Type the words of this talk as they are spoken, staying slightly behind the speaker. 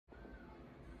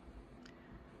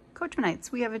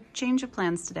Coachmanites, we have a change of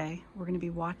plans today. We're going to be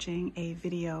watching a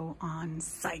video on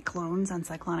cyclones, on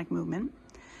cyclonic movement.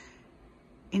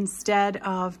 Instead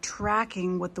of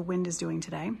tracking what the wind is doing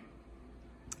today,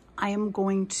 I am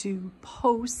going to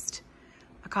post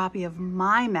a copy of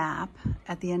my map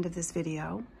at the end of this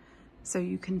video so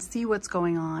you can see what's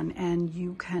going on and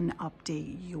you can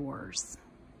update yours.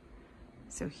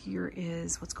 So here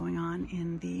is what's going on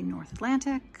in the North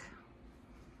Atlantic,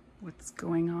 what's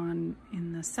going on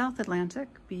in the South Atlantic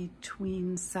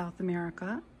between South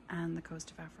America and the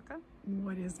coast of Africa,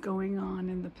 what is going on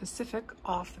in the Pacific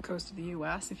off the coast of the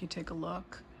US. If you take a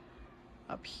look,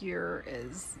 up here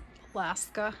is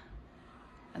Alaska,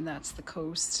 and that's the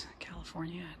coast,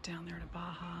 California down there to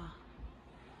Baja.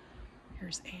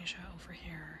 Here's Asia over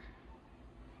here.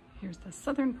 Here's the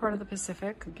southern part of the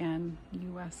Pacific. Again,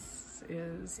 US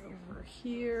is over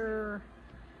here,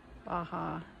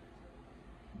 Baja,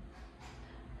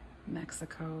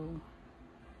 Mexico,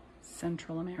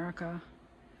 Central America.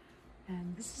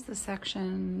 And this is the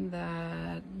section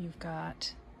that you've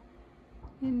got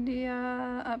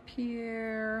India up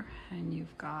here, and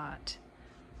you've got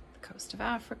the coast of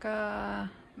Africa,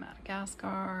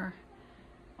 Madagascar,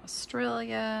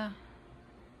 Australia.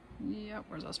 Yep,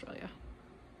 where's Australia?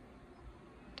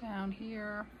 Down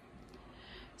here.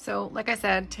 So like I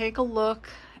said, take a look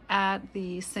at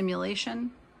the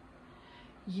simulation.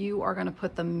 You are going to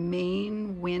put the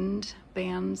main wind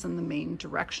bands and the main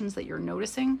directions that you're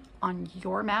noticing on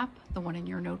your map, the one in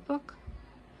your notebook.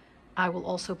 I will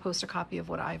also post a copy of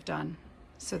what I've done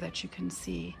so that you can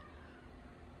see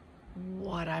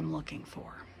what I'm looking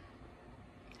for.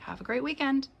 Have a great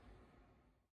weekend.